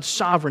stresses God's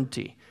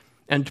sovereignty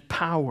and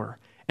power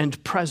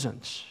and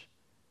presence.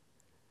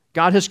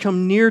 God has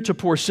come near to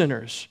poor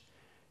sinners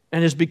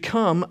and has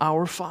become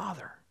our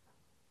Father.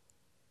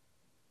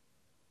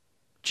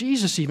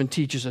 Jesus even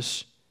teaches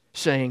us,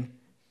 saying,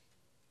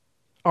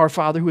 Our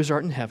Father who is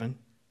art in heaven,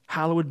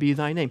 hallowed be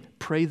thy name.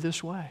 Pray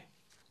this way.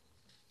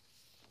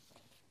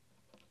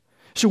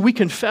 So we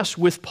confess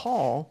with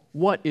Paul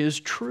what is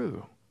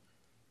true.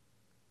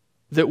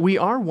 That we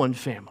are one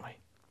family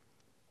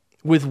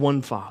with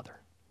one Father,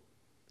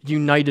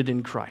 united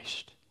in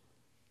Christ.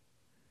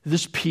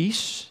 This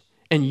peace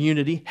and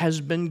unity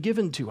has been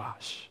given to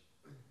us.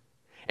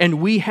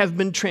 And we have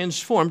been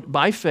transformed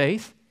by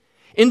faith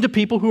into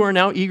people who are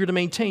now eager to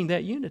maintain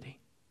that unity.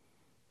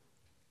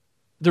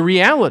 The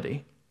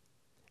reality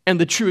and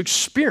the true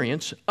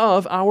experience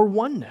of our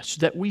oneness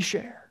that we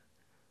share.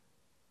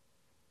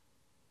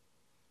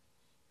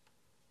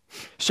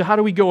 So how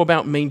do we go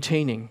about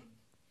maintaining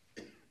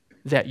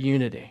that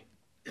unity?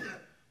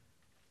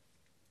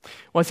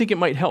 Well, I think it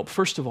might help,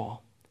 first of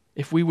all,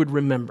 if we would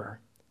remember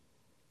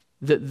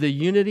that the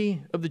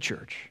unity of the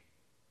church,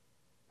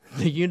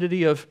 the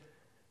unity of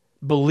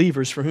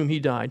believers for whom he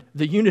died,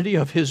 the unity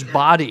of his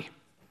body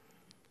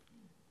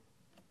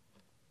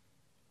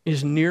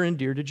is near and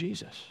dear to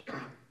Jesus.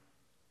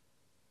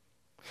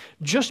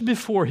 Just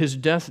before his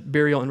death,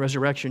 burial, and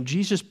resurrection,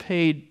 Jesus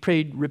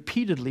prayed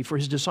repeatedly for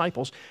his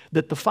disciples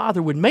that the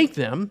Father would make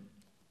them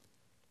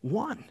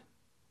one.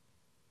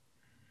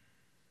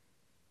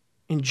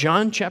 In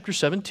John chapter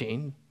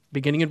 17,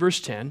 beginning in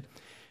verse 10,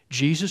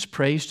 Jesus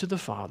prays to the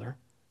Father,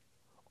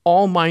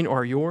 All mine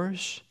are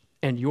yours,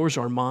 and yours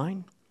are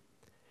mine,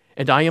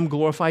 and I am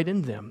glorified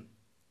in them.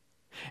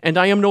 And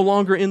I am no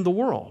longer in the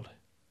world,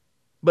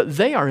 but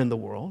they are in the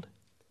world,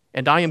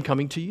 and I am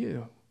coming to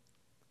you.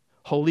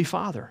 Holy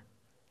Father,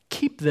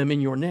 keep them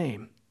in your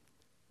name,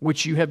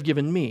 which you have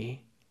given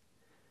me,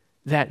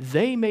 that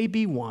they may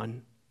be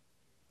one,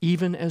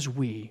 even as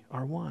we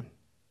are one.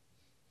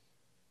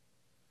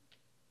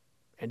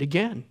 And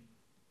again,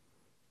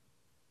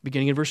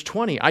 beginning in verse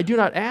 20, I do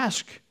not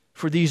ask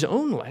for these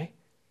only,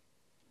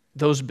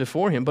 those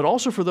before him, but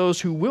also for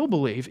those who will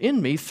believe in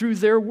me through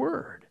their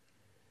word.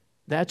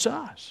 That's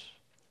us.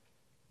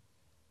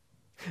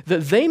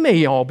 That they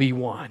may all be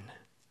one.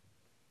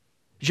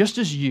 Just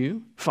as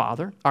you,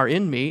 Father, are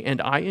in me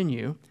and I in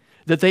you,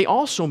 that they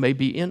also may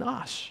be in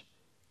us,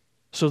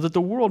 so that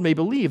the world may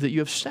believe that you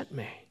have sent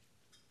me.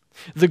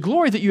 The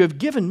glory that you have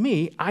given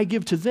me, I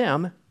give to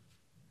them.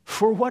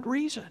 For what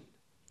reason?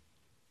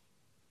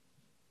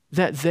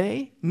 That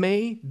they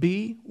may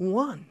be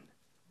one,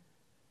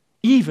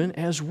 even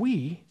as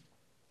we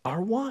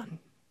are one.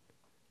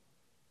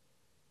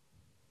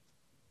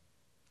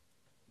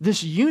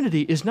 This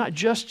unity is not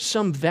just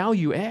some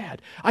value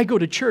add. I go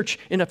to church,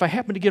 and if I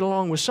happen to get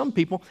along with some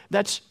people,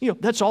 that's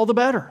all the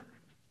better.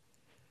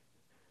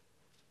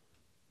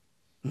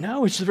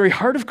 No, it's the very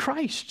heart of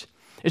Christ.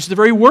 It's the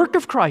very work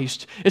of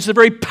Christ. It's the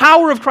very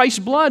power of Christ's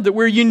blood that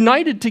we're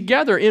united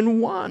together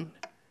in one.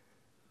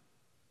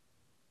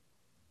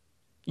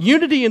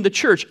 Unity in the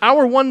church,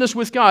 our oneness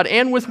with God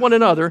and with one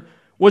another,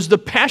 was the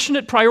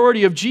passionate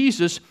priority of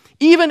Jesus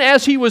even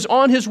as he was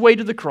on his way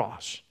to the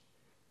cross.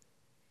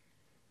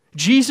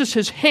 Jesus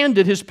has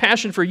handed his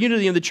passion for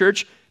unity in the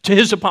church to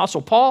his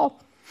apostle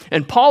Paul,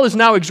 and Paul is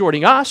now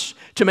exhorting us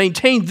to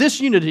maintain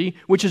this unity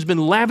which has been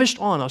lavished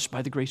on us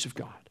by the grace of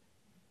God.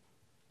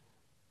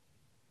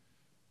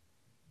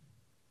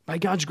 By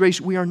God's grace,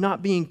 we are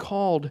not being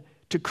called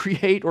to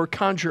create or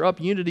conjure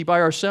up unity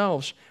by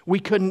ourselves. We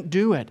couldn't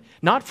do it.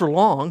 Not for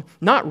long,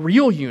 not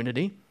real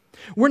unity.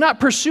 We're not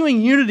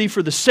pursuing unity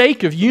for the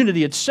sake of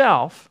unity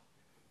itself.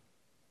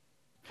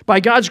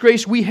 By God's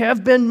grace, we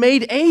have been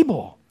made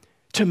able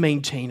to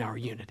maintain our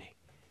unity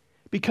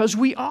because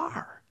we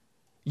are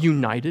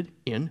united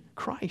in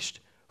Christ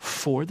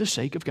for the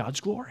sake of God's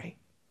glory.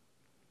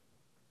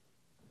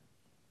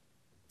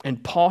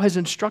 And Paul has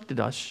instructed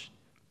us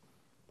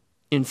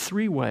in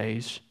 3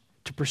 ways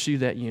to pursue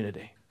that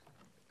unity.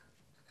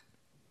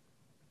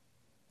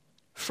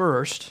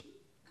 First,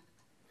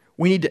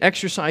 we need to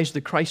exercise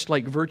the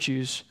Christ-like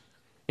virtues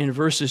in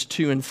verses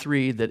 2 and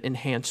 3 that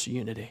enhance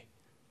unity.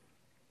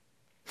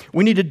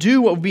 We need to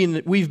do what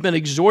we've been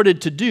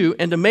exhorted to do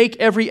and to make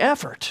every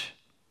effort.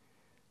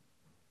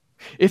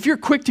 If you're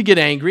quick to get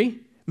angry,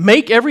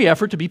 make every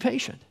effort to be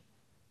patient.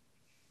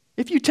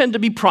 If you tend to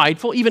be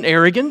prideful, even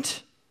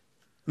arrogant,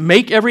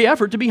 make every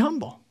effort to be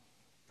humble.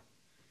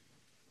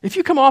 If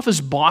you come off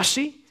as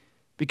bossy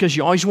because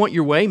you always want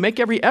your way, make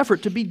every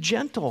effort to be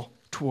gentle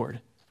toward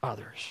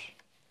others.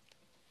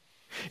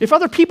 If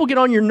other people get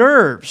on your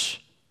nerves,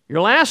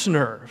 your last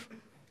nerve,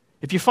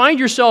 if you find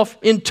yourself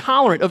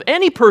intolerant of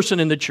any person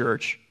in the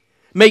church,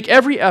 make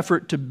every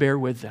effort to bear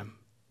with them.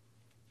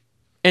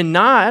 And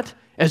not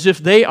as if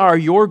they are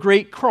your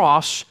great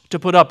cross to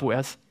put up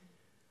with,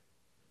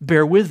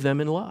 bear with them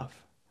in love.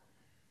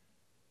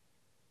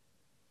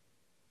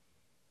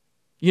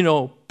 You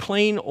know,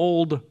 plain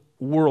old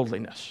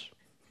worldliness.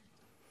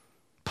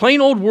 Plain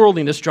old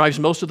worldliness drives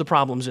most of the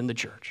problems in the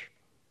church.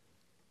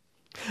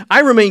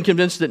 I remain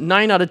convinced that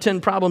 9 out of 10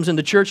 problems in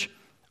the church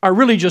are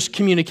really just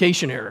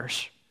communication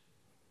errors.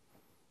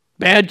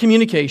 Bad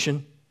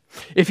communication.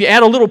 If you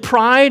add a little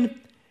pride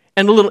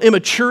and a little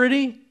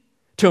immaturity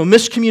to a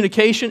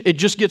miscommunication, it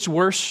just gets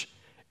worse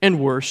and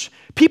worse.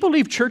 People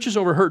leave churches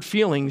over hurt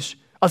feelings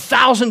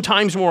 1,000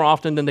 times more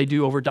often than they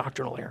do over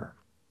doctrinal error.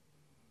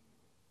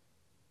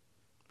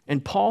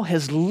 And Paul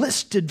has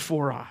listed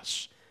for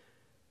us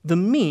the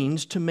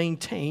means to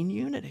maintain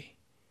unity.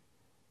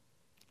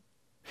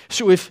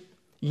 So if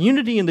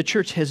unity in the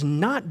church has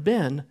not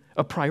been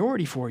a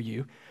priority for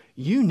you,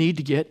 you need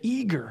to get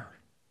eager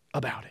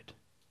about it.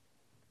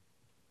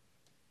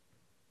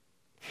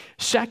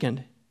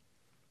 Second,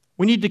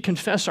 we need to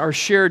confess our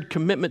shared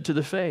commitment to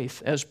the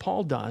faith, as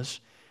Paul does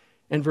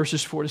in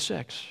verses 4 to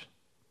 6.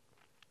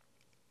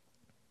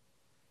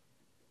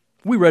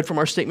 We read from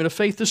our statement of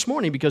faith this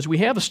morning because we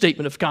have a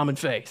statement of common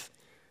faith.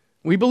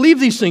 We believe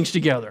these things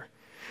together.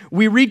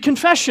 We read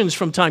confessions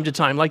from time to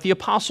time, like the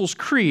Apostles'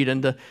 Creed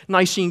and the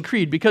Nicene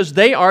Creed, because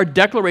they are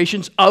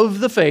declarations of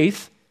the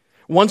faith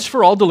once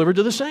for all delivered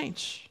to the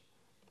saints.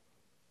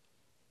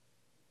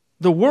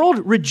 The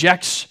world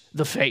rejects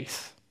the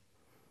faith.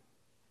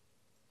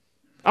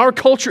 Our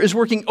culture is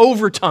working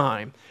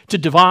overtime to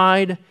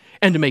divide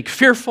and to make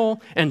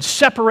fearful and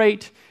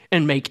separate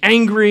and make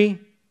angry.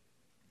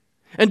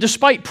 And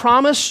despite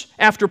promise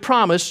after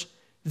promise,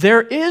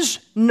 there is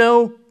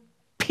no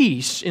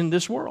peace in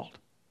this world.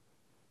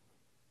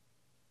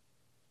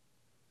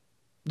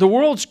 The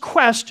world's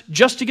quest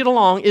just to get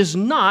along is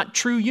not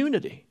true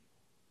unity.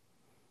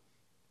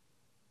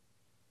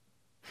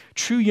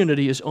 True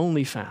unity is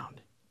only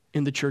found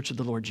in the church of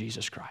the Lord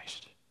Jesus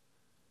Christ.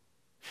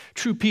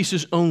 True peace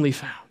is only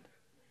found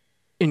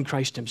in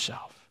Christ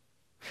Himself.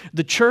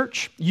 The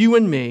church, you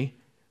and me,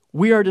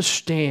 we are to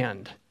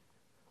stand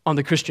on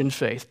the Christian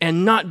faith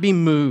and not be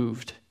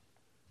moved.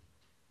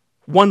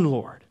 One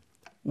Lord,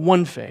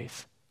 one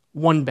faith,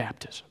 one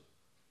baptism.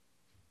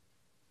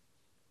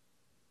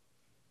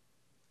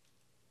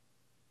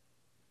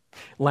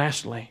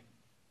 Lastly,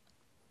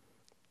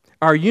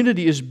 our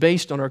unity is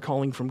based on our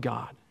calling from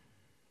God.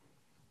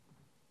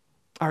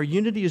 Our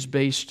unity is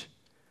based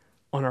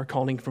on our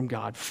calling from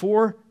God.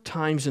 4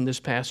 times in this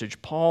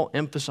passage, Paul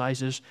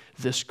emphasizes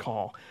this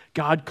call.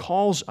 God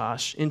calls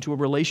us into a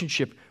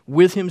relationship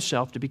with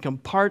Himself to become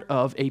part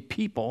of a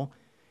people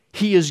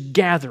He is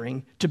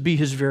gathering to be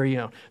His very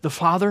own. The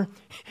Father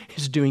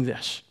is doing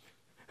this.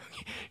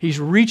 He's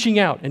reaching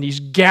out and He's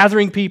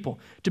gathering people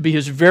to be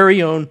His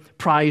very own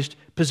prized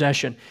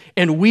possession.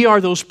 And we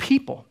are those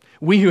people.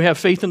 We who have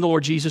faith in the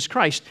Lord Jesus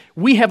Christ.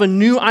 We have a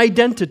new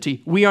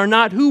identity. We are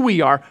not who we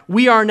are.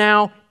 We are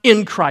now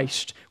in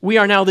Christ. We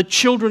are now the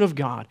children of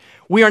God.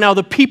 We are now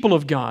the people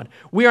of God.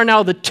 We are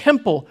now the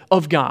temple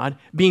of God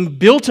being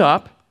built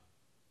up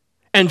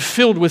and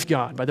filled with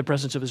God by the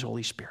presence of His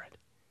Holy Spirit.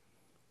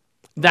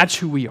 That's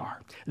who we are.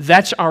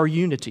 That's our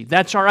unity.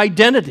 That's our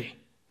identity.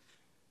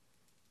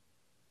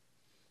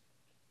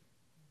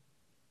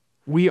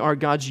 We are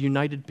God's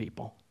united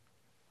people,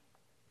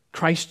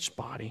 Christ's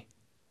body,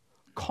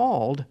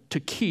 called to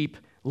keep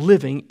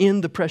living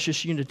in the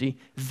precious unity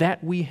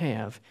that we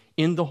have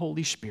in the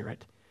Holy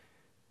Spirit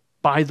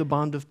by the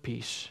bond of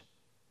peace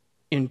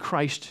in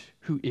Christ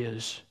who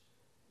is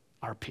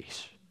our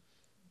peace.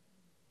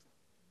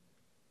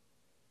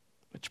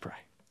 Let's pray.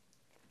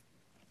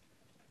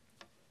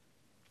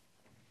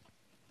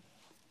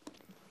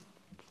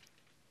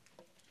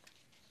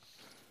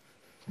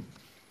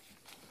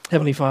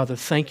 Heavenly Father,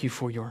 thank You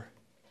for Your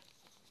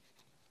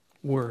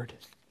word.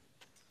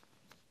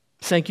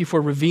 Thank You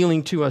for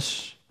revealing to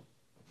us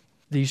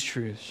these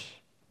truths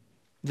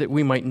that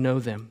we might know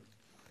them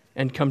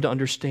and come to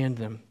understand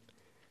them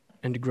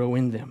and to grow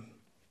in them.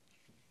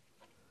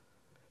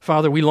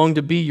 Father, we long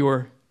to be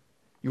Your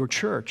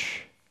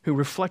church who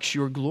reflects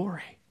Your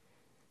glory.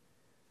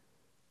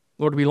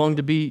 Lord, we long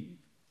to be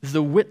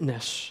the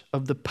witness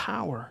of the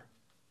power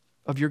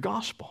of your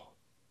gospel.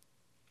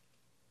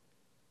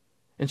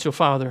 And so,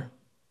 Father,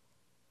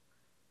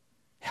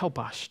 help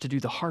us to do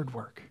the hard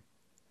work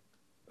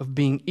of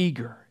being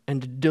eager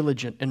and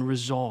diligent and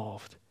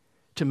resolved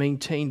to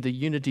maintain the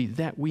unity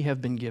that we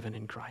have been given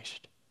in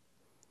Christ,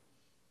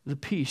 the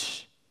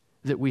peace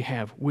that we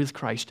have with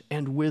Christ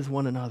and with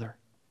one another,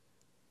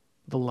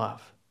 the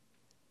love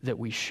that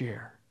we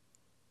share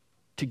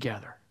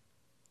together.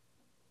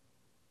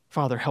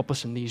 Father, help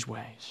us in these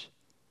ways,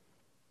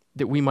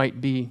 that we might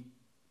be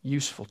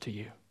useful to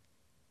you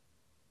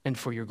and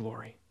for your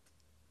glory.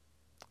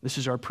 This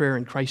is our prayer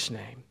in Christ's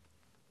name.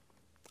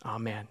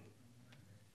 Amen.